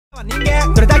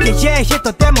どれだけイエーヒッ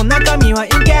トでも中身は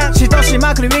陰険指導し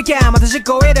まくるウィーケンまた自己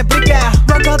へでブリケン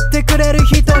分かってくれる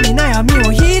人に悩み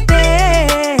を引いて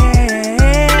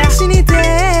死にて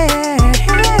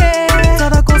た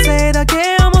だ個性だけ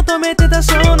を求めてた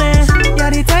少年や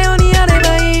りたいようにやれ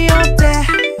ばいいよっ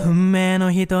て運命の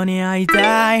人に会い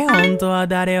たい本当は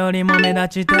誰よりも目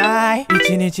立ちたい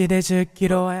1日で10キ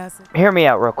ロは痩せ Hear me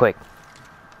out real quick.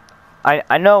 I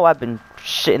know I've been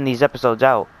shitting these episodes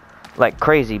out like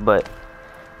crazy, but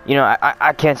you know,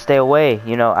 I can't stay away.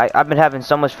 You know, I've been having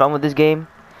so much fun with this game.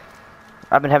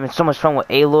 I've been having so much fun with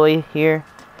Aloy here.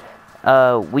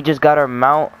 We just got our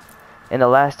mount in the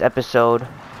last episode,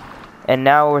 and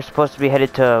now we're supposed to be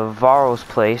headed to Varro's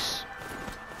place.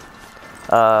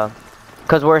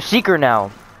 Cause we're a seeker now.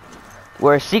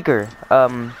 We're a seeker.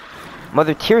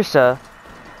 Mother Tirsa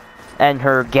and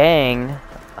her gang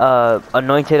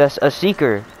anointed us a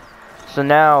seeker. So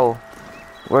now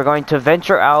we're going to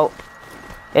venture out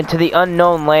into the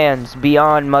unknown lands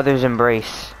beyond Mother's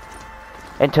embrace,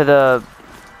 into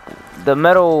the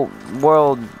metal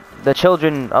world, the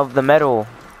children of the metal.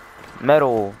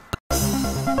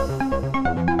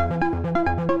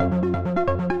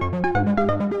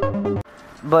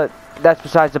 But that's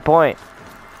besides the point.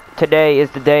 Today is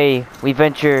the day we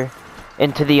venture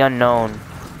into the unknown.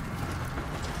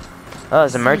 Oh,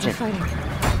 there's a merchant.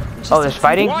 Oh, there's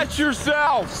fighting? Watch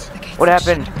yourselves! What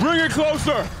happened? Bring it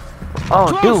closer! Oh,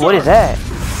 closer! Dude, what is that?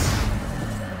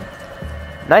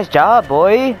 Nice job,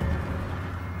 boy.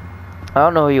 I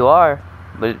don't know who you are,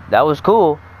 but that was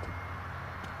cool.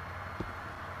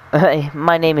 Hey,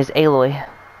 my name is Aloy.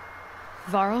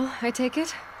 Varl, I take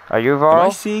it? Are you Am I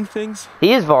Varl? seeing things?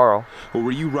 He is Varl. Or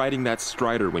were you riding that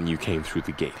strider when you came through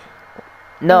the gate?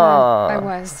 No. I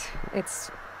was. It's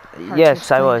hard Yes,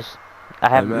 to I explain. was. I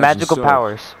have imagine magical so.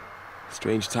 powers.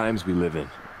 Strange times we live in.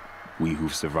 We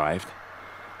who've survived.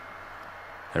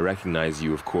 I recognize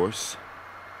you, of course.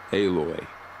 Aloy,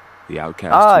 the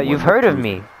outcast. Ah, who won you've the heard of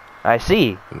proving. me. I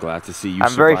see. I'm glad to see you.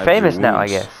 I'm very survived your famous now, I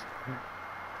wounds. guess.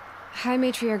 High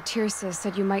Matriarch Tirsa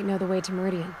said you might know the way to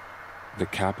Meridian. The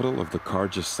capital of the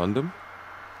Carja Sundom?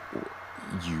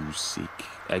 You seek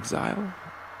exile?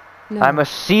 No, I'm a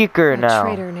seeker a now.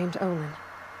 traitor named Olin.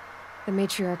 The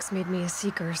Matriarchs made me a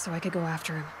seeker so I could go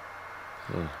after him.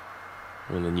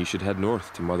 Well, then you should head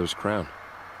north to Mother's Crown.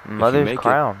 If you Mother's make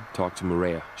Crown. It, talk to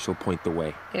Maria. She'll point the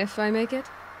way. If I make it?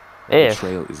 The If.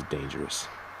 trail is dangerous.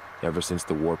 Ever since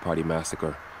the War Party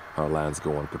massacre, our lands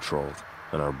go unpatrolled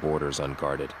and our borders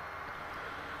unguarded.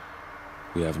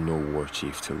 We have no war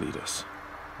chief to lead us.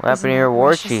 What happened Isn't to your that war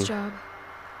Rish's chief? job?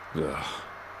 Ugh.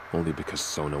 Only because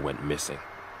Sona went missing.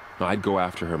 Now, I'd go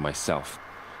after her myself,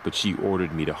 but she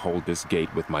ordered me to hold this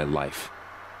gate with my life.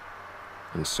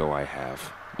 And so I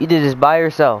have. You did this by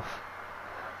yourself.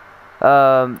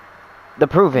 The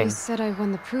proving. You said I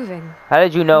won the proving. How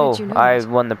did you know, did you know I it?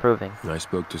 won the proving? I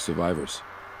spoke to survivors.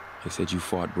 They said you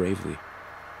fought bravely,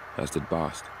 as did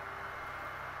Bast.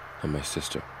 And my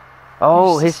sister.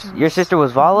 Oh, your sister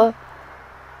was Vala?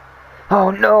 Oh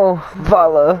no,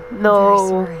 Vala, I'm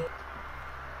no. very sorry.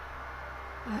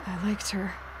 I liked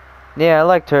her. Yeah, I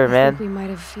liked her, I man. think we might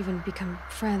have even become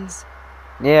friends.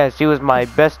 Yeah, she was my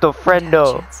besto We'd had a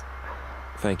friendo. chance.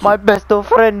 Thank you. My besto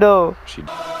friendo. She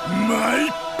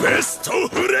My best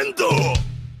friendo!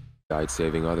 died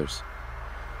saving others.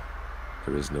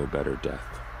 There is no better death.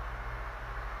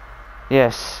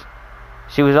 Yes,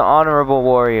 she was an honorable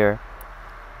warrior.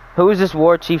 Who is this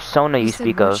war chief Sona you said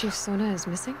speak War of? Chief Sona is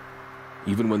missing?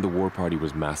 Even when the war party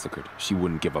was massacred, she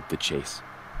wouldn't give up the chase.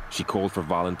 She called for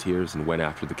volunteers and went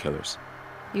after the killers.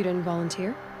 You didn't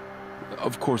volunteer?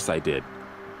 Of course I did.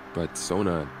 But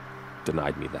Sona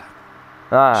denied me that.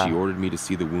 Ah, She ordered me to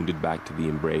see the wounded back to the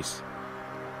embrace.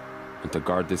 And to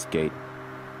guard this gate.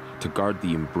 To guard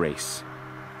the embrace.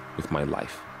 With my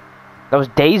life. that was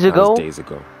days That ago? was days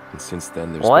ago. And since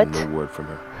then there's What? been no word from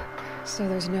her. So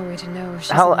there's no way to know if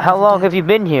she's How alive or long dead. have you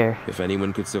been here? If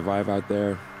anyone could survive out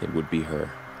there, it would be her.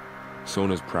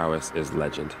 Sona's prowess is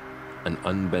legend. An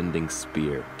unbending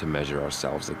spear to measure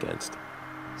ourselves against.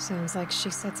 Sounds like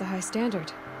she sets a high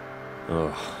standard.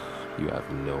 Ugh, you have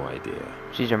no idea.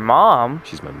 She's your mom?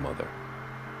 She's my mother.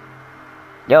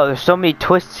 Yo, there's so many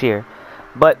twists here.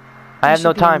 But I You have no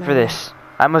should be on time my for way. this.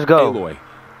 I must go. Aloy,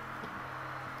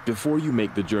 before you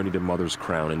make the journey to Mother's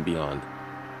Crown and beyond,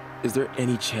 is there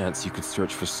any chance you could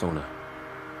search for Sona?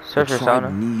 Search the for tribe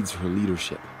Sona? needs her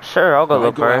leadership. Sure, I'll go I'd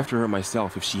look go for her. after her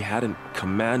myself if she hadn't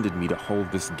commanded me to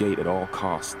hold this gate at all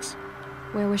costs.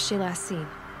 Where was she last seen?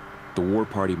 The War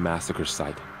Party massacre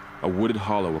site. A wooded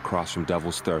hollow across from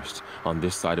Devil's Thirst on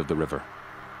this side of the river.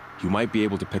 You might be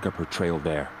able to pick up her trail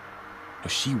there.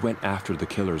 She went after the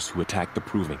killers who attacked the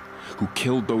Proving, who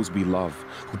killed those we love,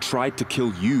 who tried to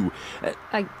kill you.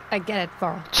 I get it,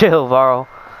 Varl. Chill, Varl.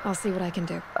 I'll see what I can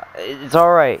do. It's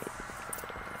alright.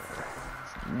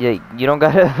 Yeah, you don't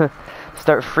gotta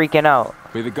start freaking out.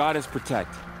 May the goddess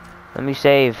protect. Let me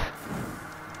save.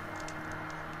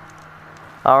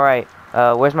 Alright,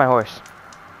 where's my horse?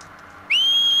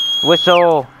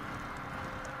 Whistle!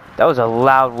 That was a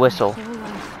loud whistle. My whole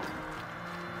life,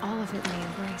 all of it may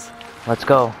embrace. Let's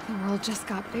go. The world just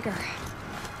got bigger,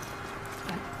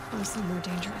 but also more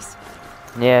dangerous.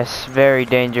 Yes, very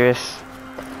dangerous.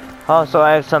 Also,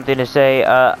 I have something to say.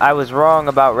 I was wrong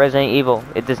about Resident Evil.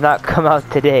 It does not come out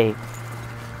today.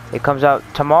 It comes out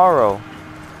tomorrow.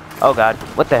 Oh god,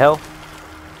 what the hell?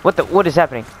 What is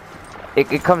happening?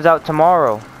 It comes out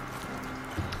tomorrow.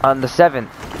 On the 7th.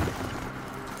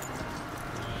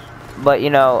 But,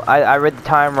 you know, I read the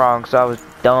time wrong, so I was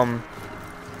dumb.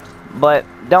 But,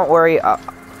 don't worry,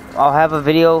 I'll have a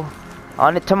video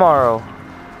on it tomorrow.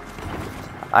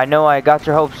 I know I got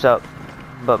your hopes up,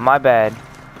 but my bad.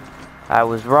 I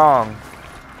was wrong.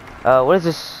 What is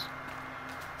this?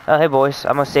 Oh, hey boys,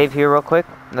 I'm gonna save here real quick.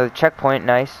 Another checkpoint,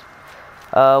 nice.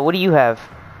 What do you have?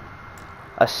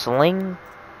 A sling?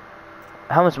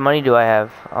 How much money do I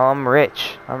have? Oh, I'm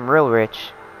rich. I'm real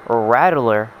rich. A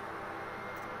rattler.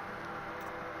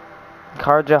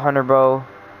 Karja Hunter Bow.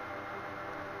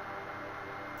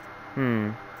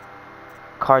 Karja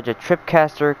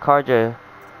Tripcaster. Karja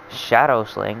Shadow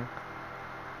Sling.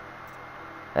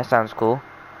 That sounds cool.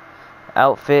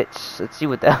 Outfits. Let's see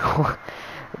what that.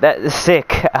 That's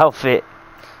sick outfit.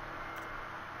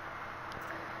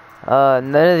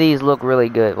 None of these look really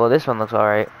good. Well, this one looks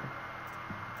alright.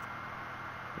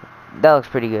 That looks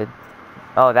pretty good.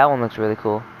 Oh, that one looks really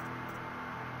cool.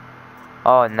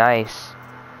 Oh, nice.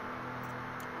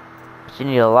 But you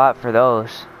need a lot for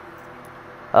those.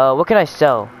 What can I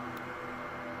sell?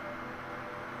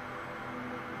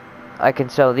 I can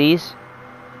sell these.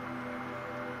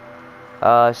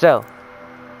 Sell.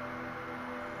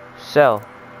 Sell.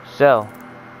 Sell.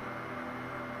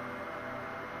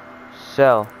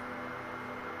 Sell.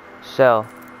 Sell.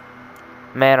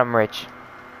 Man, I'm rich.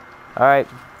 Alright.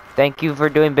 Thank you for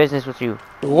doing business with you.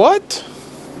 What?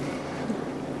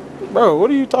 Bro, what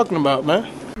are you talking about,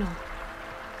 man? No.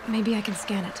 Maybe I can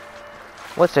scan it.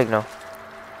 What signal?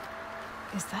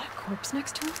 Is that a corpse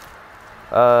next to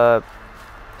it?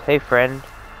 Hey friend.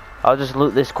 I'll just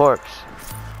loot this corpse.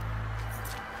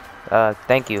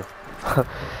 Thank you.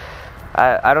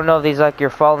 I don't know if these like your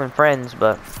fallen friends,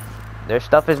 but their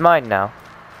stuff is mine now.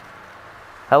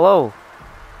 Hello.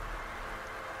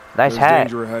 Nice There's hat.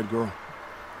 danger ahead, girl.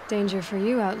 Danger for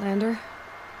you, Outlander.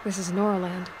 This is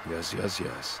Noraland. Yes, yes,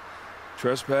 yes.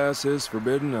 Trespass is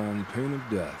forbidden on pain of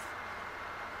death.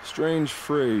 Strange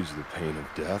phrase, the pain of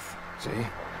death. See?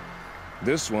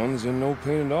 This one's in no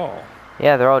pain at all.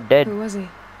 Yeah, they're all dead. Who was he?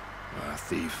 A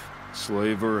thief,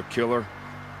 slaver, a killer.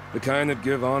 The kind that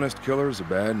give honest killers a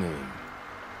bad name.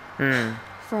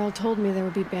 Farrell told me there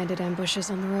would be bandit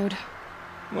ambushes on the road.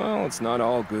 Well, it's not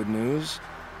all good news.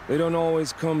 They don't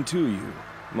always come to you.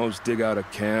 Most dig out a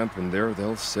camp, and there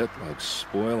they'll sit like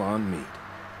spoil on meat.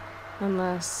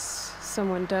 Unless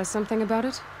someone does something about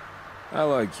it? I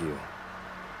like you.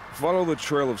 Follow the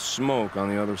trail of smoke on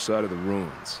the other side of the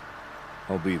ruins.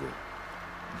 I'll be there.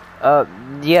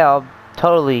 Yeah, I'll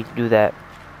totally do that.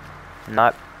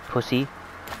 Not pussy.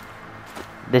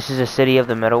 This is a city of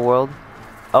the metal world.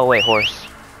 Oh wait, horse.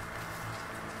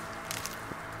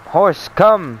 Horse,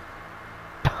 come!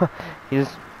 He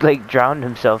just, like, drowned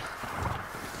himself.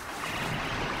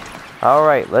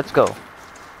 Alright, let's go.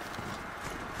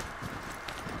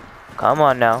 Come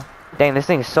on now. Dang, this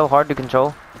thing is so hard to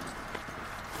control.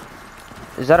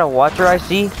 Is that a watcher I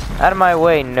see? Out of my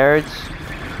way, nerds.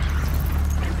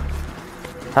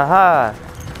 Haha.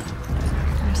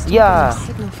 I'm still Yeah. getting a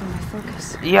signal from my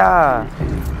focus. Yeah.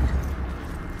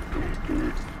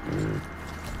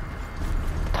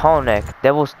 Tall neck,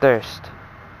 Devil's Thirst.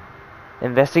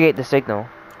 Investigate the signal.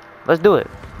 Let's do it.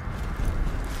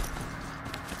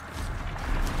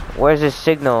 Where's this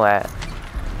signal at?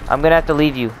 I'm gonna have to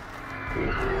leave you.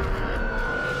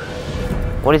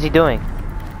 What is he doing?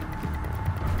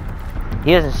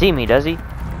 He doesn't see me, does he?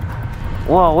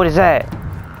 Whoa, what is that? A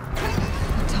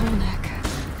tall neck.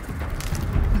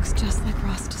 Looks just like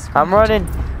Ross described. I'm running.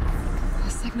 The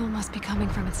signal must be coming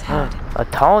from its head. A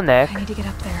tall neck? I need to get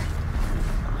up there.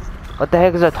 What the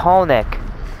heck is a tall neck?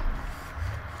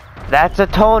 That's a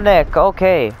tall neck,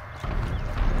 okay.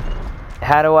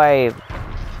 How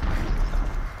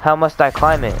must I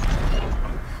climb it?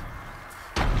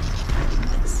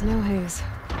 Snow haze.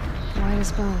 White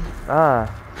as bone. Ah.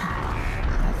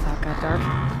 That thought got dark.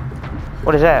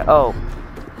 What is that? Oh.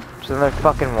 It's another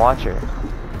fucking watcher.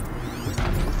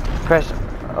 Press...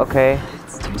 Okay.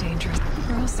 It's too dangerous.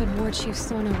 Earl said War Chief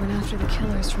Sona went after the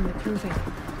killers from the Proving.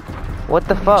 What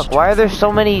the fuck? Why are there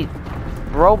so many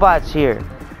robots here?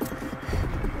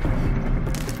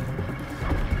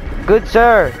 Good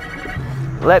sir,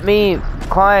 let me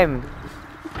climb.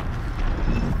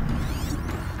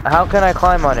 How can I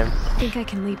climb on him? I think I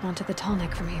can leap onto the tall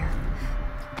neck from here.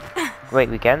 Wait,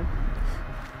 we can?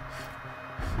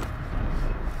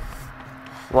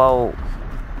 Well...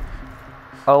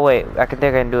 Oh wait, I think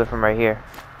I can do it from right here.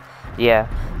 Yeah.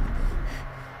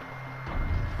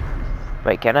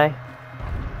 Wait, can I?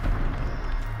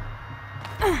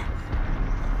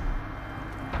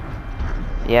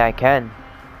 Yeah, I can.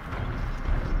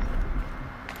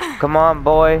 Come on,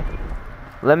 boy.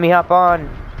 Let me hop on.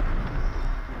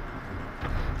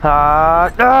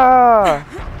 Ah!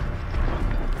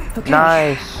 Okay.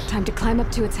 Nice. Time to climb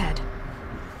up to its head.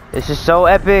 This is so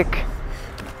epic.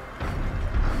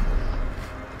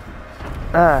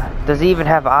 Does it even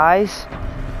have eyes?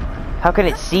 How can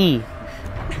it see?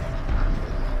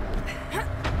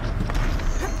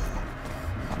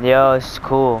 Yo, this is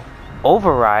cool.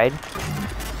 Override?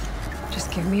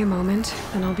 Just give me a moment,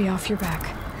 then I'll be off your back.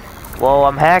 Whoa,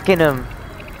 I'm hacking him.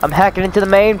 I'm hacking into the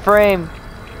mainframe.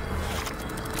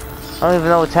 I don't even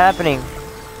know what's happening.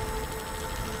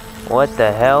 What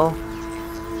the hell?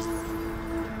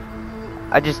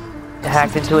 I just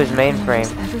hacked into his mainframe.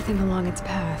 Everything along its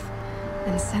path,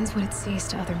 and sends what it sees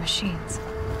to other machines.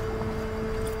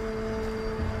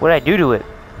 What did I do to it?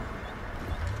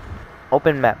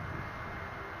 Open map.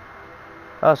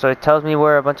 Oh, so it tells me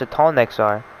where a bunch of tall necks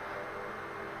are.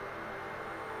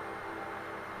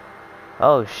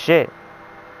 Oh shit.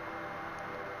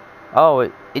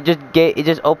 Oh, it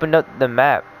just opened up the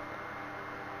map.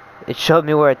 It showed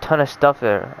me where a ton of stuff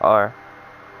there are.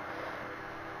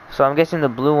 So I'm guessing the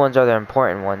blue ones are the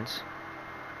important ones.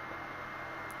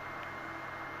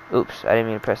 Oops, I didn't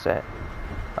mean to press that.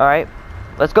 Alright,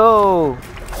 let's go!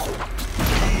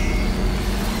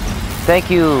 Thank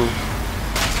you!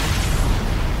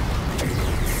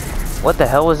 What the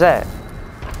hell was that?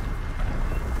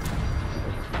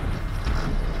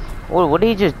 What did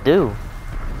he just do?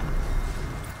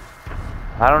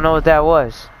 I don't know what that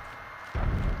was.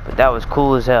 But that was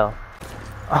cool as hell.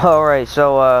 Alright,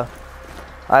 so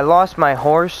I lost my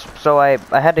horse, so I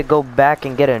had to go back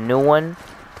and get a new one,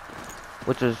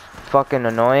 which was fucking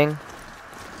annoying.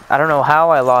 I don't know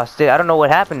how I lost it. I don't know what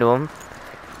happened to him.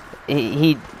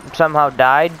 He somehow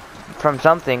died from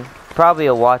something. Probably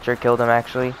a watcher killed him,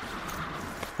 actually.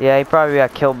 Yeah, he probably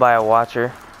got killed by a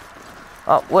watcher.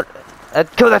 Oh, what?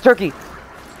 Kill that turkey!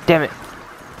 Damn it.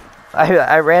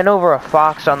 I ran over a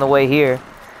fox on the way here.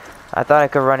 I thought I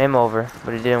could run him over,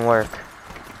 but it didn't work.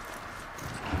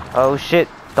 Oh shit.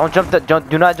 Do not jump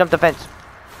the fence.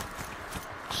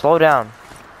 Slow down.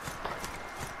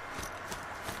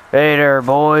 Hey there,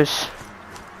 boys.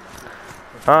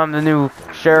 I'm the new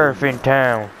sheriff in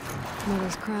town.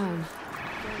 Mother's crown.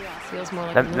 Feels more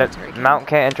like The a military mountain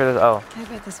can't enter the... Oh. I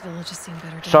bet this village has seen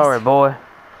better days. Sorry, boy.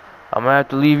 I'm gonna have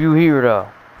to leave you here, though.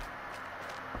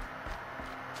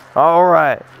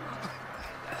 Alright.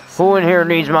 Who in here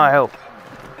needs my help?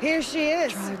 Here she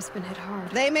is. Tribe's been hit hard.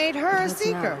 They made her a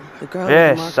seeker. The girl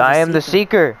Yes, I am the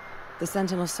seeker. The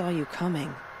Sentinel saw you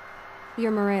coming.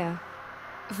 You're Maria.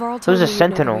 Varl told Who's a me you'd know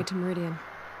the Sentinel? way to Meridian.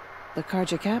 The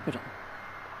Karja capital.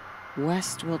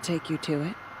 West will take you to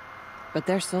it, but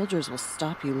their soldiers will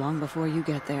stop you long before you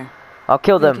get there. I'll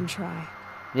kill They them. can try.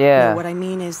 Yeah. No, what I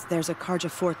mean is there's a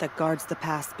Karja fort that guards the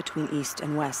pass between east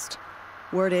and west.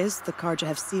 Word is the Karja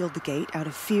have sealed the gate out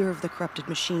of fear of the corrupted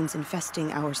machines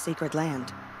infesting our sacred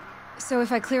land. So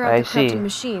if I clear out I the corrupted see.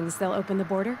 machines, they'll open the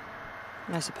border?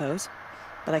 I suppose.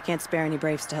 But I can't spare any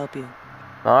braves to help you.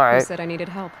 Who Alright. said I needed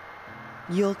help?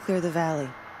 You'll clear the valley,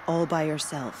 all by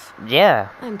yourself. Yeah.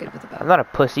 I'm good with the bow. I'm not a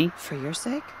pussy. For your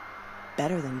sake?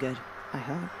 Better than good, I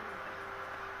hope.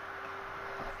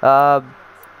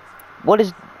 What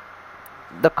is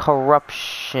the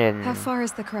corruption? How far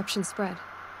has the corruption spread?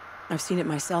 I've seen it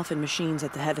myself in machines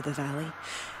at the head of the valley,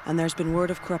 and there's been word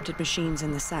of corrupted machines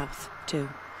in the south, too.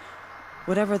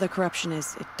 Whatever the corruption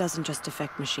is, it doesn't just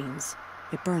affect machines.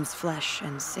 It burns flesh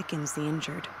and sickens the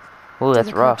injured. Ooh, that's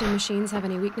Do the rough. corrupted machines have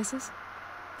any weaknesses?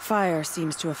 Fire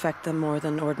seems to affect them more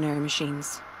than ordinary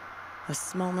machines. A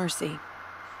small mercy.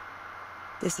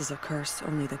 This is a curse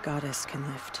only the goddess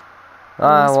can lift.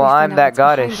 Unless we Well, find I'm out that what's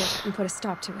behind goddess. it and put a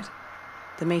stop to it.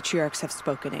 The matriarchs have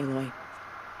spoken, Aloy.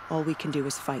 All we can do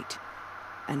is fight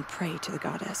and pray to the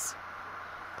goddess.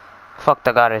 Fuck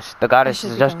the goddess. The goddess should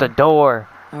is be just a going. door.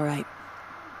 All right.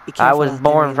 Be I careful was out there,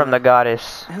 born from Aloy. the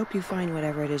goddess. I hope you find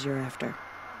whatever it is you're after.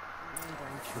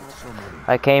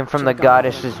 I came from the Should've gone over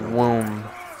goddess's that quick. womb.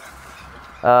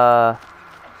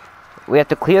 We have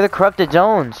to clear the corrupted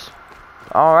zones.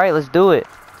 Alright, let's do it.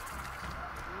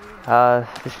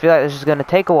 Just feel like this is gonna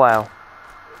take a while.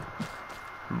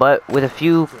 But with a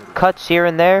few cuts here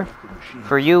and there,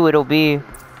 for you it'll be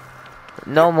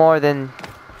no more than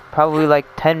probably like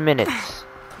 10 minutes.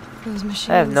 Those machines.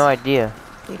 I have no idea.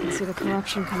 You can see the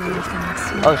corruption coming off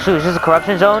them. It's Oh shoot, is this a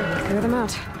corruption zone? clear them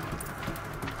out.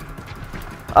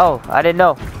 Oh, I didn't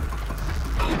know.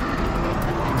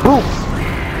 Boom!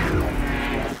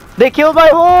 They killed my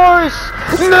horse!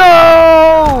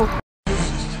 No!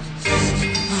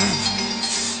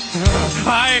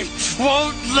 I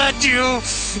won't let you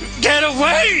get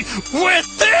away with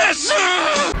this!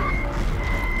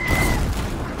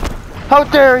 How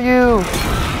dare you!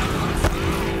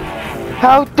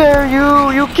 How dare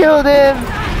you! You killed him!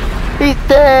 He's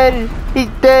dead! He's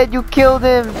dead! You killed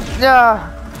him! Ah.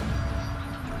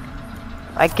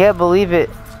 I can't believe it.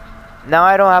 Now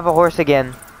I don't have a horse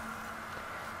again.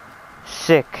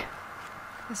 Sick.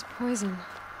 This poison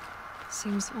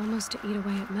seems almost to eat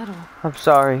away at metal. I'm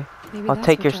sorry. Maybe I'll that's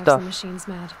take what your drives stuff. The machines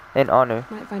mad. In honor.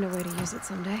 Might find a way to use it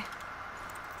someday.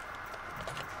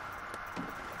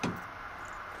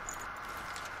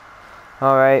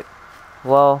 Alright.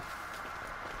 Well,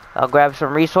 I'll grab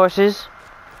some resources.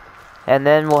 And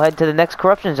then we'll head to the next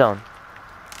corruption zone.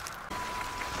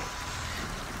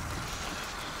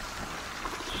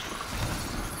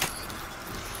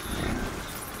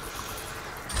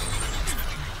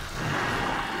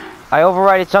 I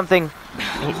overrided something.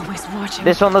 Always watching.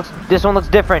 This one looks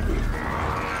different.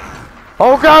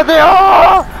 Oh god, they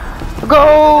are!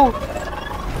 Go!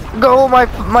 Go,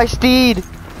 my steed!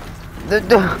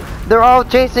 They're all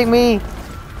chasing me!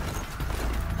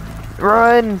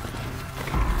 Run!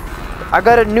 I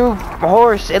got a new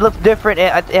horse. It looks different.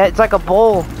 It's like a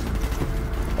bull.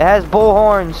 It has bull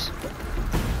horns.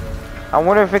 I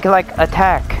wonder if it can like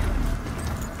attack.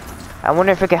 I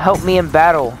wonder if it can help me in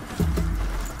battle.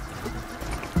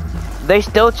 They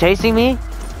still chasing me?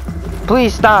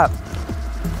 Please stop.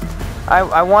 I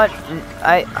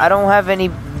don't have any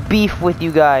beef with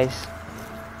you guys.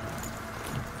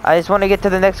 I just want to get to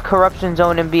the next corruption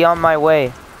zone and be on my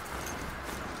way.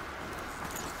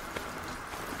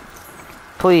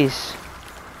 Please.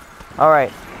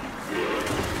 Alright.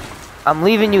 I'm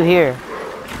leaving you here.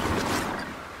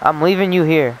 I'm leaving you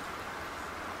here.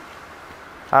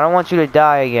 I don't want you to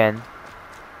die again.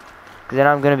 'Cause then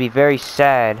I'm gonna be very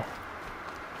sad.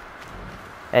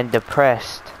 And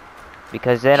depressed.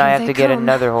 Because then I Here have they to get come.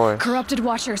 another horse. Corrupted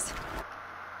watchers.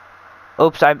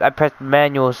 Oops, I pressed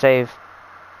manual save.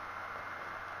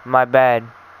 My bad.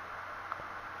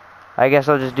 I guess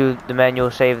I'll just do the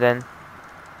manual save then.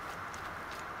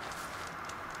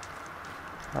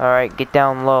 Alright, get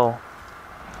down low.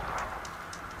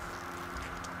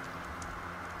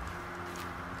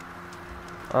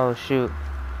 Oh shoot.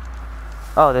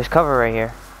 Oh, there's cover right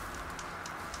here.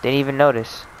 Didn't even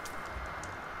notice.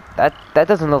 That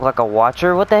doesn't look like a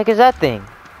watcher. What the heck is that thing?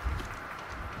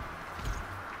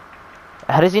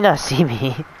 How does he not see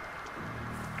me?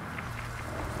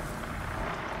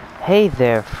 Hey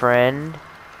there, friend.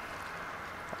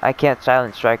 I can't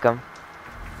silent strike him.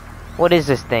 What is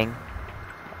this thing?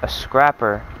 A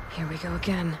scrapper. Here we go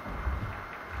again.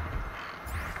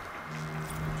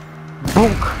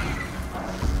 Boom.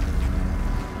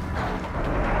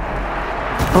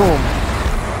 Boom.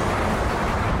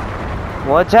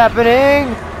 What's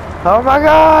happening? Oh my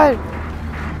god!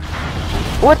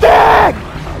 What the heck?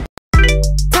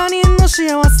 他人の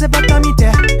幸せばか見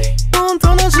て本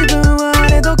当の自分はあ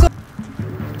れどこ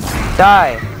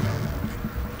Die.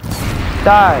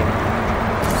 Die.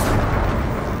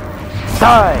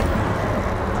 Die.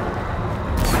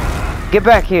 Get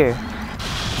back here.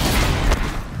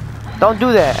 Don't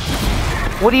do that.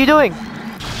 What are you doing?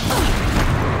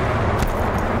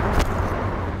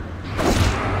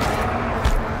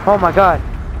 Oh my god.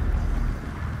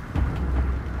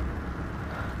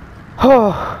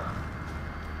 Oh.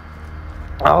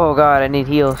 Oh god, I need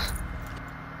heals.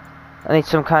 I need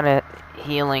some kind of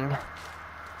healing.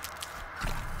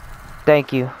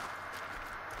 Thank you.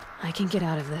 I can get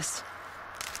out of this.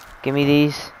 Give me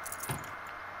these.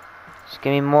 Just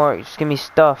give me more. Just give me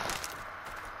stuff.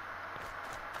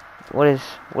 What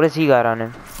is he got on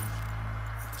him?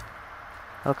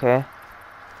 Okay.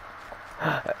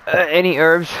 Any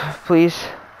herbs, please?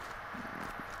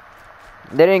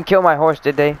 They didn't kill my horse,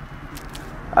 did they?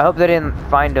 I hope they didn't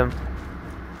find him.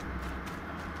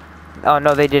 Oh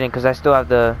no, they didn't, because I still have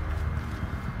the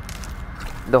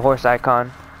horse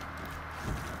icon.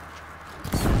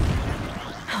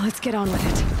 Let's get on with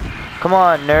it. Come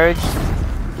on, nerds.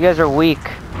 You guys are weak.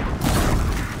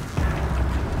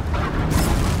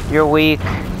 You're weak.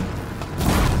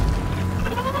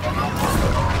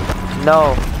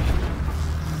 No.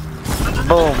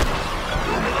 Boom.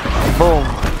 Boom.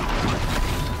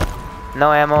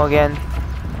 No ammo again.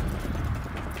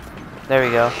 There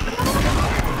we go.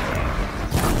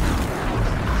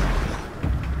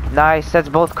 Nice, that's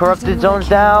both corrupted zones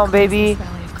down, baby.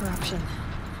 Valley of corruption.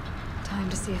 Time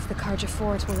to see if the Karja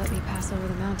Fort will let me pass over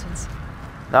the mountains.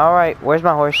 Alright, where's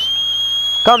my horse?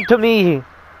 Come to me,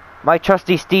 my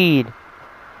trusty steed.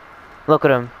 Look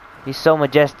at him. He's so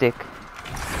majestic.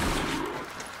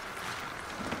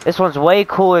 This one's way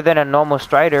cooler than a normal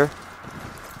Strider.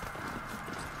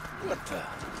 What the?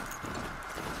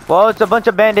 Well, it's a bunch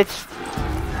of bandits.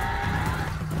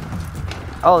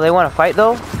 Oh, they want to fight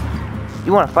though?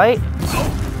 You want to fight?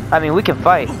 I mean, we can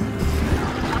fight.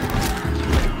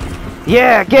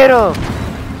 Yeah, get him!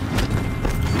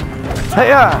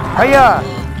 Hiya! Hiya!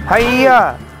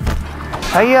 Hiya!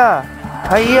 Hiya!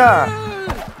 Hiya!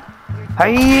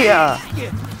 Hiya!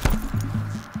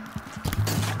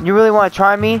 You really want to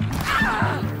try me?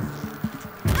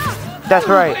 That's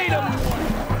right.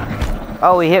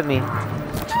 Oh, he hit me.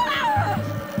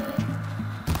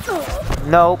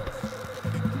 Nope.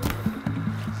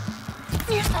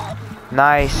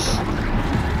 Nice.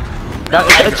 No,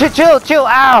 chill,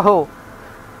 ow!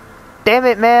 Damn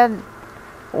it, man.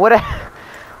 What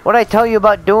I tell you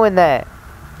about doing that?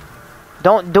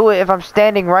 Don't do it if I'm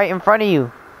standing right in front of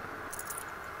you.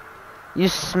 You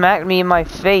smacked me in my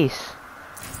face.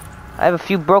 I have a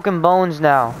few broken bones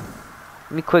now.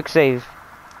 Let me quick save.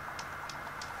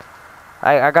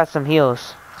 I got some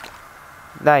heals.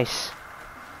 Nice.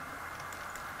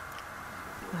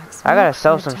 I gotta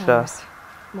sell some stuff.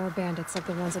 More bandits like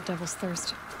the ones at Devil's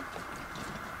Thirst.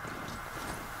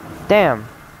 Damn.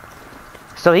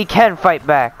 So he can fight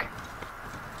back.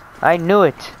 I knew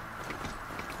it.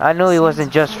 I knew he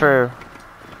wasn't just for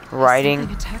riding.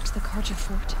 Something attacked the Karja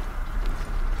Fort.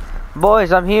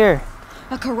 Boys, I'm here.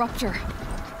 A corruptor.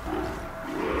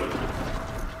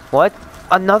 What?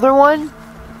 Another one?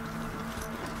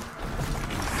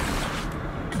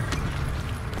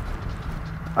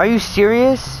 Are you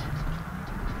serious?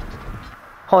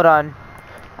 Hold on.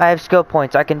 I have skill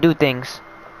points. I can do things.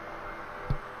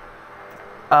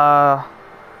 Oh,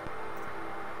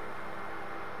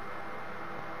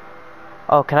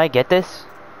 can I get this?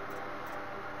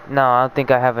 No, I don't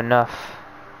think I have enough.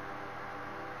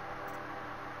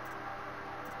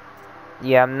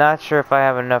 Yeah, I'm not sure if I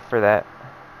have enough for that.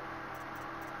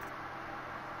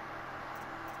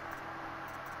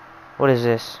 What is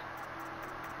this?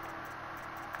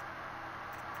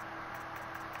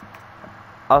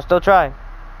 I'll still try.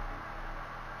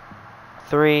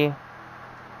 3.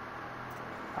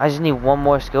 I just need one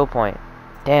more skill point.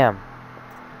 Damn.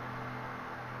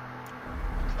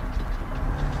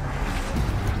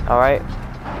 Alright.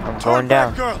 I'm going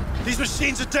down. Girl, these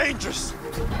machines are dangerous.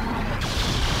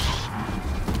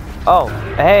 Oh,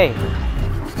 hey.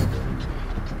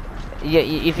 Yeah,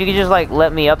 if you could just like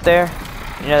let me up there,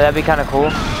 you know, that'd be kind of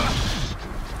cool.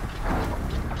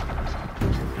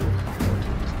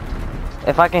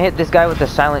 If I can hit this guy with a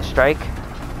silent strike.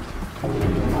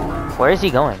 Where is he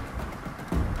going?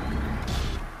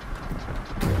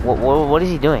 What is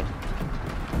he doing?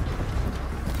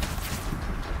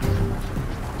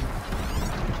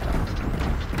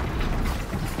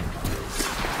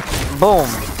 Boom.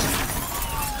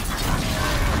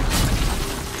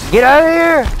 Get out of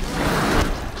here!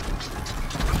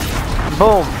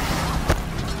 Boom.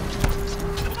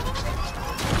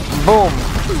 Boom.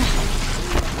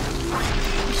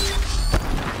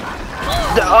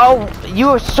 Oh, you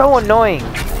are so annoying.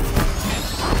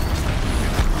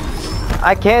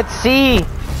 I can't see.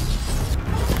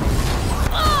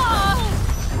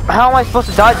 How am I supposed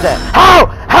to dodge that?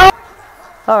 How?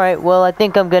 Alright, well, I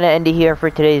think I'm gonna end it here for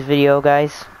today's video,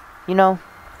 guys. You know,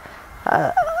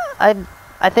 I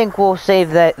think we'll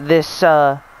save this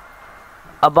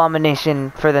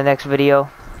abomination for the next video.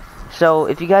 So,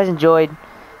 if you guys enjoyed,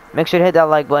 make sure to hit that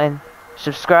like button,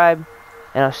 subscribe,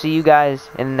 and I'll see you guys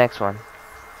in the next one.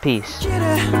 Peace.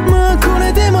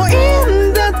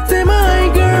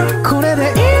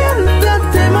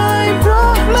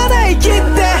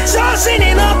調子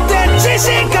に乗って自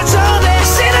信過剰で